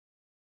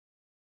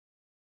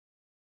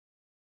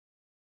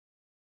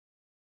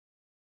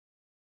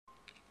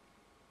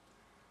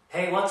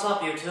Hey, what's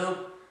up, YouTube?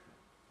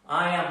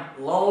 I am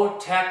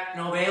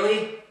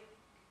Teknobailey,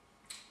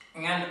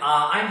 and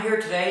I'm here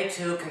today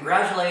to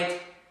congratulate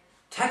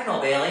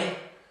Teknobailey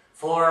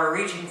for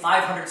reaching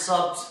 500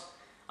 subs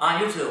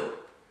on YouTube.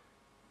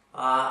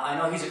 I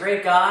know he's a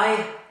great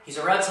guy. He's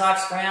a Red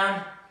Sox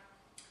fan.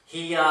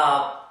 He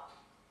does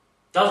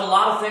a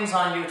lot of things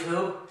on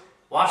YouTube.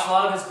 Watch a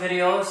lot of his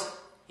videos.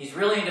 He's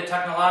really into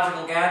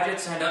technological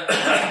gadgets, and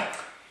I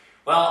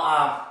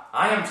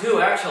am too,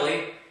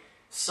 actually.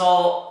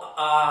 So,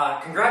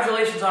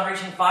 congratulations on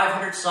reaching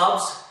 500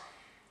 subs,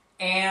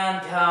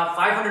 and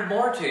 500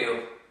 more to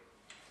you.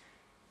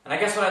 And I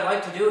guess what I'd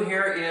like to do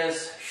here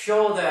is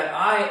show that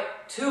I,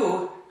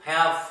 too,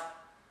 have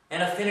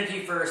an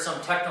affinity for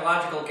some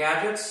technological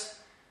gadgets,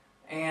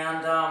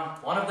 and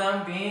one of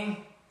them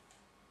being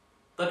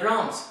the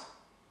drums.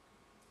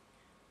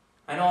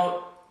 I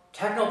know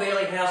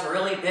Teknobailey has a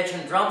really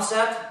bitchin' drum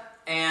set,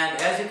 and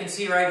as you can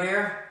see right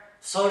here,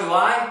 so do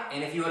I,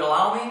 and if you would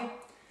allow me,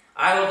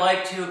 I would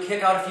like to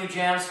kick out a few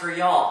jams for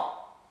y'all.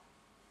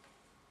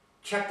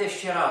 Check this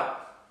shit out.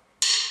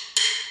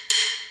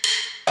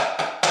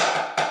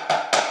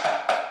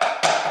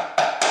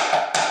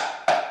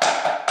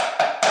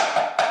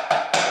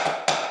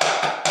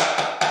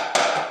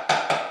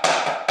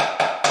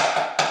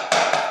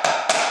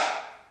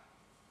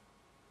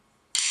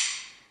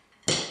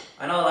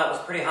 I know that was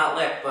a pretty hot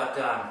lick, but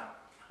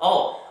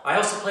oh, I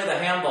also play the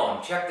ham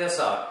bone. Check this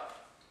out.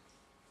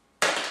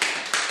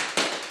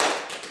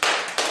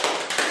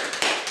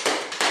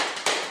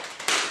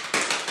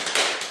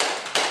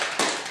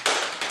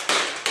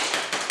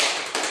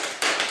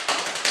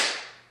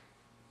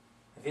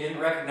 If you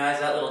didn't recognize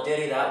that little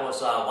ditty, that was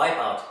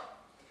Wipeout.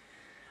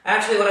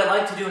 Actually, what I'd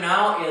like to do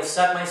now is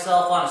set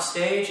myself on a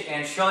stage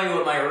and show you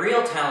what my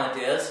real talent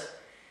is,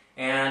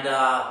 and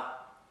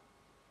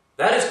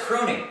that is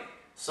crooning.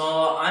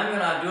 So I'm going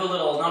to do a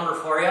little number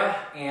for you,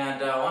 and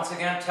once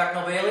again,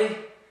 Teknobailey,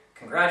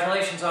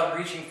 congratulations on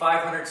reaching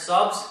 500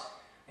 subs,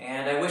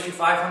 and I wish you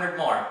 500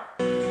 more.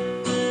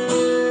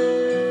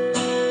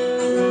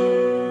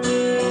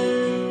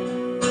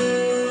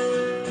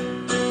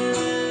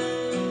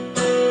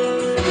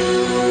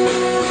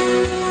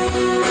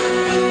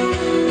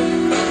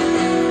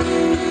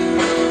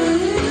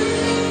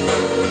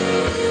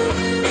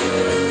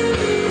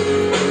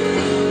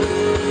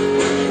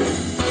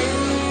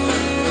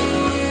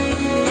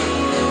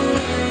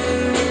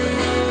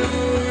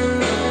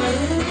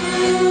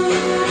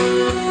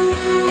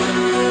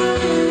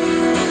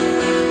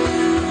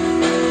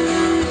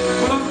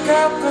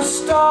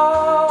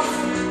 Stuff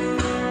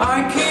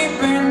I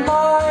keep in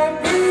my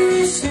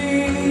PC,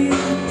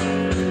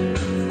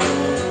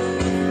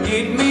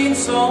 it means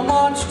so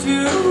much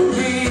to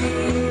me,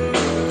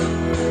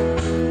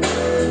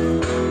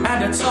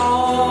 and it's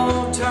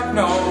all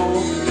techno,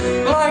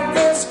 like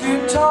this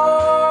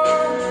guitar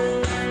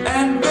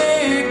and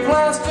big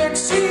plastic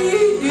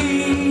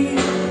CD,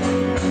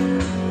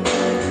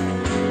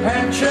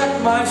 and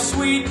check my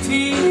sweet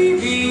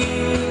TV.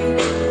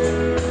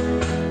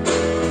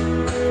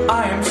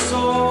 I am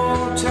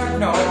so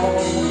techno.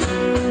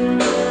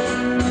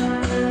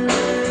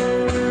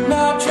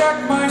 Now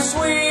check my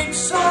sweet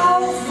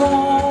cell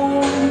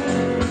phone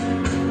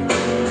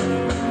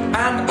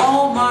and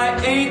all my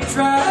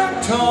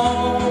 8-track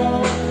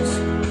tones.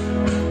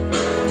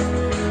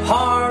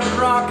 Hard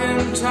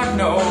rockin'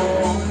 techno.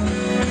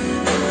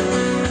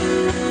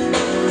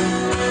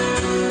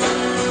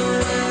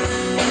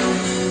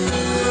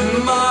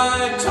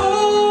 My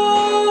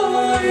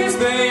toys,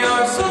 they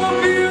are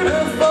so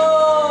beautiful.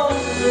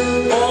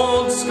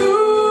 Old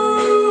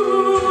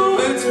school,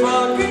 it's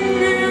fucking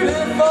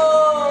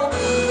beautiful.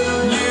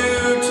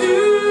 You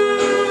too,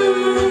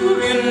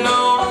 you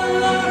know I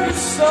love you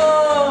so.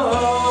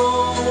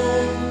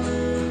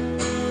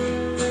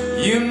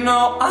 You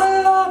know I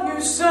love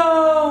you so.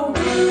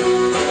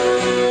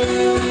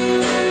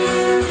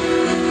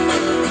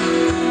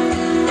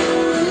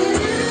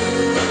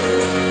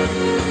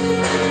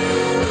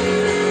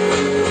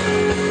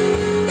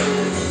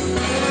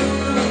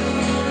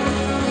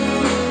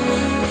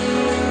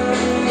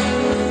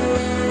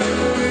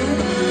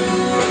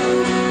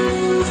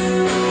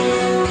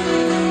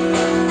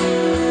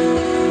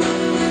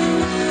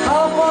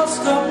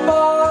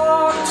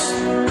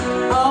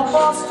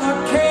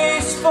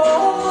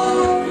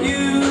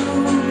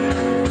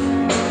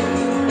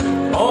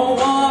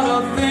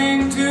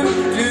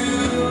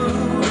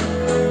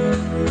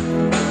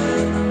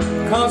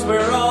 Cause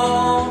we're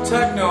all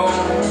techno.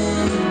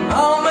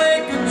 I'll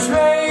make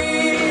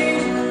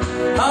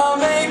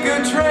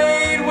a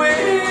trade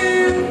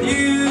with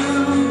you,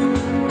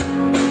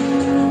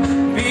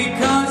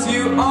 because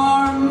you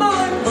are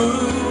my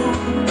boo,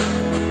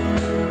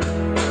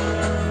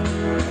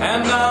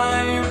 and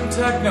I'm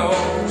techno.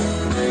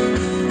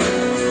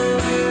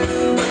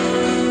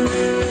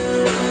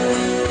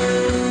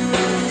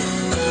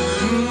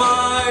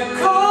 My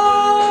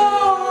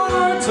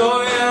cards,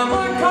 oh yeah,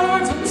 my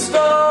cards and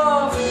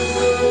stuff.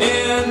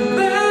 In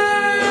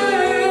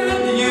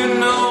bed, you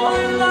know I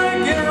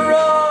like it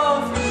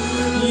rough.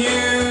 You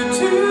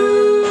too.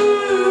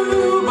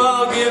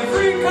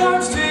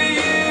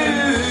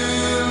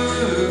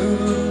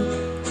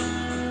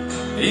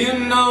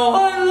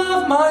 I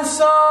love my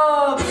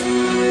subs.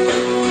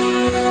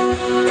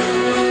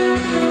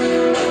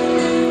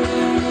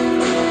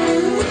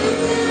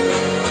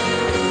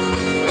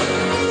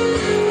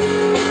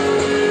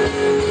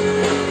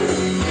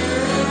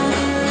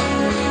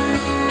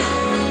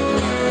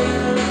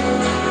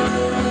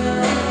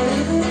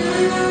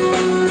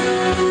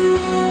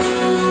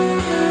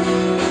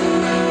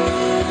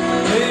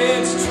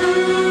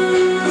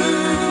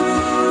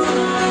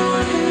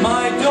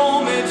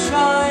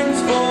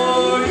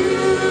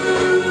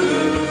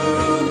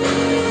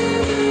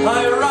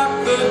 I rock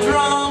the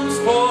drums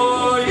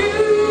for you.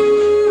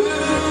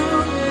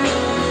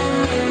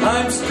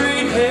 I'm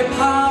street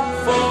hip-hop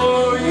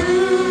for you.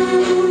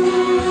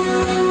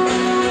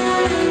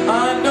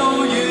 I know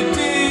you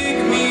dig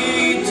me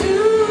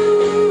too.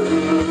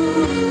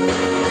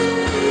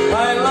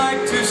 I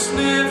like to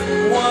sniff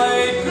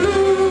white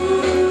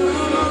glue.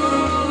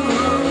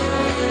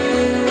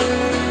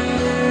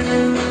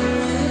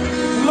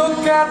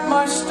 Look at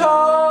my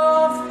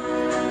stuff,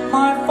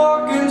 my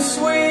fucking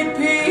sweet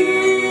pea.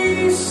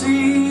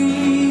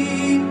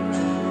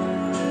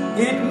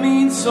 It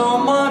means so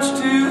much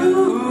to